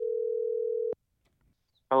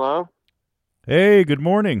Hello? Hey, good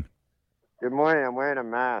morning. Good morning. I'm wearing a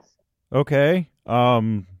mask. Okay.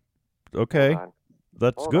 Hold Okay. on.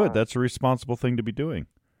 That's Hold good. on. That's a responsible thing to be doing.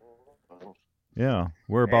 Yeah.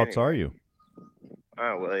 Whereabouts are Anyway. you?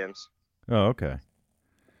 Oh, Williams. Oh, okay.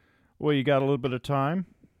 Well, you got a little bit of time?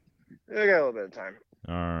 I got a little bit of time.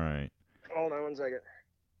 All right. Hold on one second.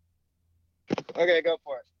 Okay, go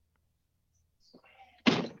for it.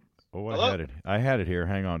 Oh, I Hello? had it. I had it here.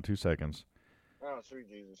 Hang on 2 seconds. Oh, sweet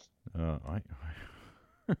Jesus. I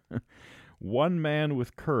One man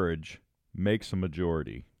with courage makes a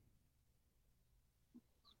majority.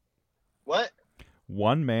 What?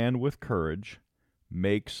 One man with courage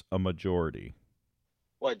makes a majority.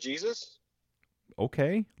 What, Jesus?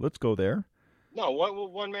 Okay, let's go there. No, what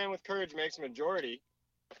will one man with courage makes a majority?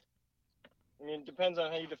 I mean, it depends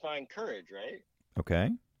on how you define courage, right? Okay.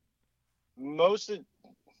 Most of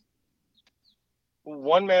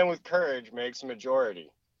one man with courage makes a majority.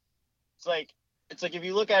 It's like if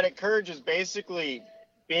you look at it, courage is basically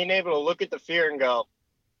being able to look at the fear and go,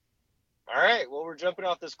 all right, well, we're jumping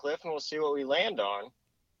off this cliff and we'll see what we land on.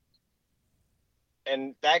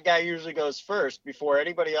 And that guy usually goes first before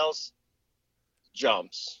anybody else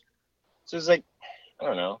jumps. So it's like, I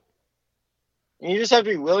don't know. You just have to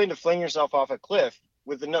be willing to fling yourself off a cliff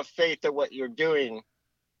with enough faith that what you're doing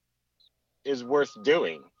is worth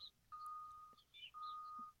doing,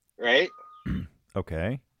 right?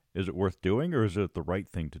 Okay. Is it worth doing or is it the right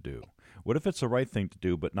thing to do? What if it's the right thing to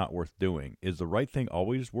do but not worth doing? Is the right thing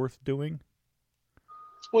always worth doing?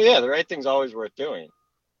 Well, yeah, the right thing's always worth doing.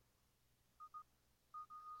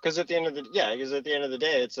 Because at the end of the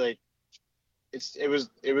day, it's like it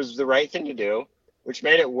was the right thing to do, which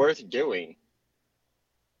made it worth doing.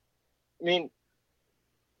 I mean,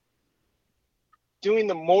 doing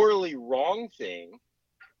the morally wrong thing,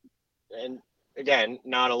 and again,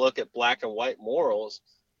 not a look at black and white morals,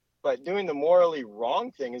 but doing the morally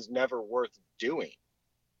wrong thing is never worth doing.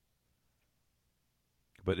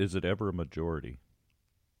 But is it ever a majority?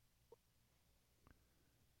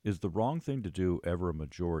 Is the wrong thing to do ever a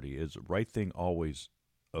majority? Is the right thing always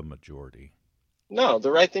a majority? No,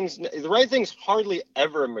 the right thing's hardly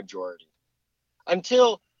ever a majority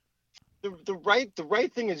until the right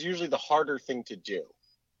thing is usually the harder thing to do,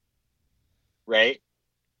 right?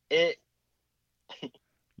 It,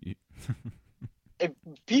 You- it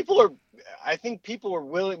people are I think people are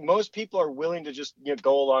willing most people are willing to just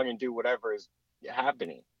go along and do whatever is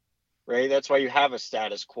happening, right? That's why you have a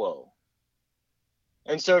status quo.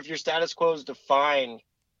 And so if your status quo is defined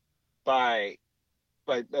by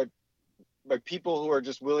by by, by people who are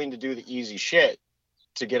just willing to do the easy shit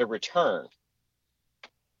to get a return,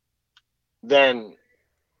 then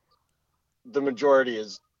the majority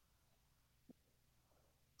is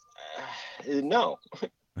no.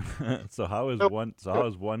 So, how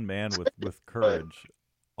is one man with but courage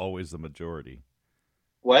always the majority?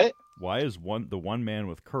 what? Why is the one man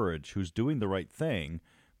with courage who's doing the right thing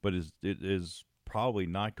but is probably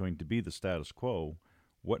not going to be the status quo?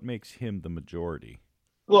 What makes him the majority?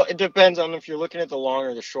 Well, it depends on if you're looking at the long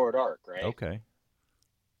or the short arc, right? Okay.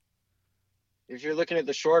 If you're looking at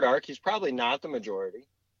the short arc, he's probably not the majority.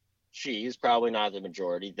 She's probably not the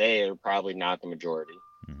majority. They are probably not the majority.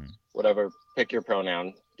 Mhm. Whatever, pick your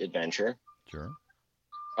pronoun adventure. Sure.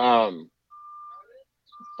 Um,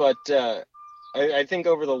 but I think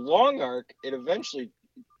over the long arc, it,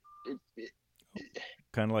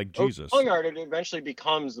 Kind of like over the Jesus. long arc, it eventually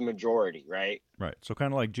becomes the majority, right? Right. So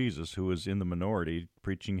kind of like Jesus, who was in the minority,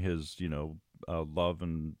 preaching his, love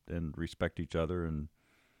and respect each other, and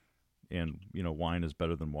wine is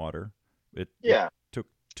better than water. It Yeah. took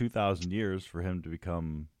 2,000 years for him to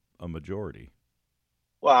become a majority.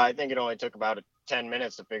 Well, I think it only took about 10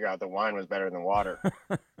 minutes to figure out that wine was better than water.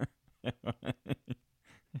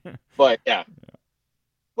 But yeah.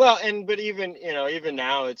 Well, but even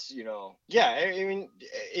now, yeah. I mean,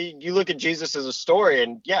 you look at Jesus as a story,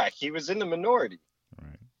 and yeah, he was in the minority,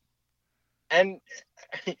 Right. and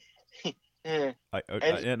and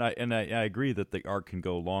I agree that the arc can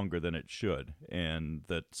go longer than it should, and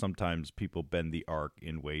that sometimes people bend the arc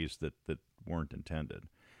in ways that weren't intended,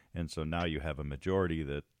 and so now you have a majority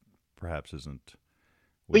that perhaps isn't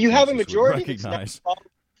but what Jesus would recognize.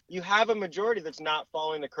 you have a majority that's not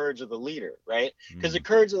following the courage of the leader, right? Because the Mm.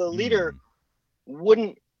 courage of the leader Mm.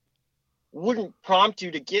 wouldn't wouldn't prompt you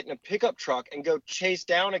to get in a pickup truck and go chase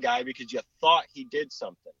down a guy because you thought he did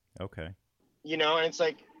something, Okay. and it's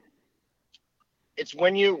like it's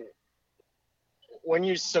when you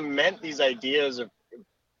cement these ideas of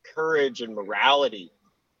courage and morality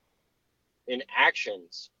in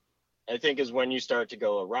actions, I think is when you start to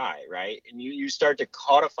go awry, right? And you start to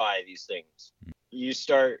codify these things. you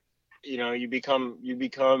start, you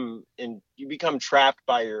become trapped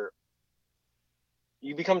by it.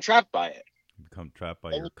 You become trapped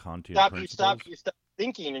by And your Kantian principles. you stop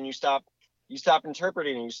thinking, and you stop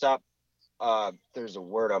interpreting, and you stop, there's a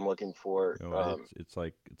word I'm looking for. You know, it's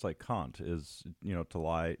like Kant is, to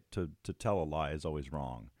lie, to tell a lie is always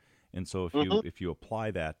wrong. And so Mhm. if you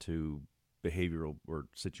apply that to behavioral or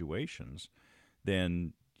situations,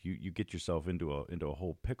 then you get yourself into a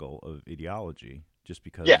whole pickle of ideology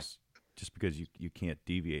Yeah, just because you can't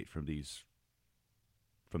deviate from these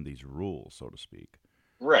rules, so to speak.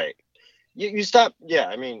 right. You stop. Yeah,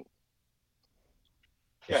 I mean, You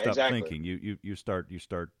yeah, stop exactly. thinking. You start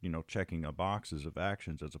checking a boxes of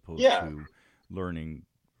actions as opposed Yeah, to learning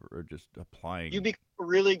or just you applying. become a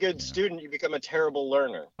really good Yeah. student. You become a terrible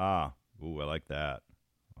learner. Ah, ooh, I like that.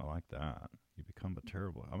 I like that. You become a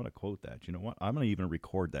terrible. I'm going to quote that. You know what? I'm going to even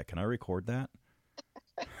record that. Can I record that?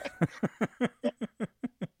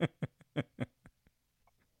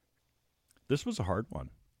 This was a hard one.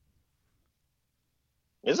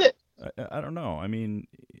 Is it? I don't know. I mean,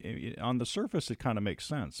 on the surface, it kind of makes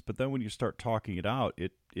sense, but then when you start talking it out,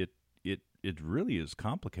 it really is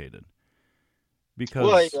complicated. Well,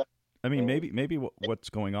 Because, yeah. I mean, Mm. maybe what's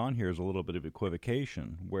going on here is a little bit of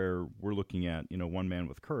equivocation, where we're looking at one man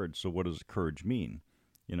with courage. So what does courage mean?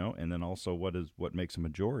 And then also what makes a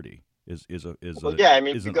majority? Well, yeah. I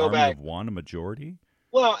mean, if Is you an go army back, of one a majority?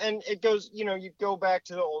 well, and it goes, you go back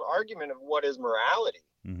to the old argument of what is morality.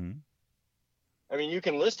 Mm-hmm. I mean, you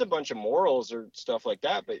can list a bunch of morals or stuff like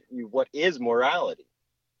that, but what is morality?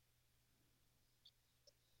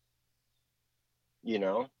 You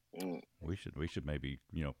know? Mm. We should maybe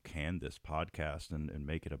can this podcast and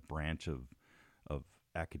make it a branch of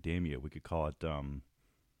academia. We could call it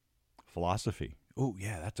philosophy. Oh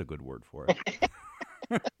yeah, that's a good word for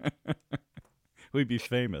it. We'd be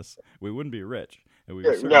famous. We wouldn't be rich, and we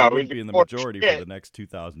certainly No, we'd wouldn't be be in the poor majority for shit. the next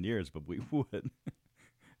 2,000 years. But we would.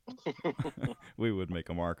 We would make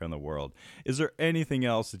a mark on the world. Is there anything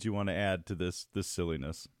else that you want to add to this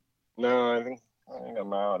silliness? No, I think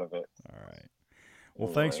I'm out of it. All right. Well,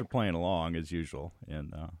 thanks Anyway, for playing along as usual,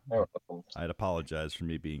 and you're welcome. I'd apologize for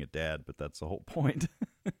me being a dad, but that's the whole point.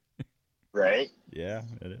 Right? Yeah,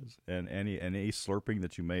 it is. And any slurping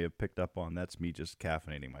that you may have picked up on, that's me just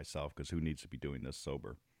caffeinating myself, because who needs to be doing this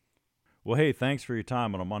sober? Well, hey, thanks for your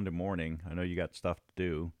time on a Monday morning. I know you got stuff to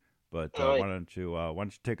do, but Uh, why don't you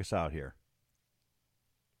take us out here?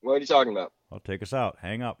 what are you talking about? I'll take us out.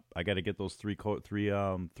 Hang up. I got to get those three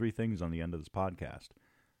things on the end of this podcast.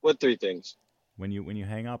 What three things? When you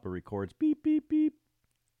hang up, it records beep beep beep,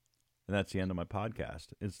 and that's the end of my podcast.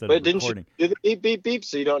 Instead of But didn't you recording, do the beep beep beep?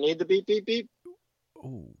 So you don't need the beep beep beep?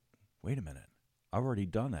 oh, wait a minute, I've already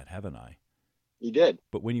done that, haven't I? You did.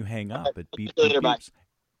 But when you hang up, it beep beep Later, bye. beeps.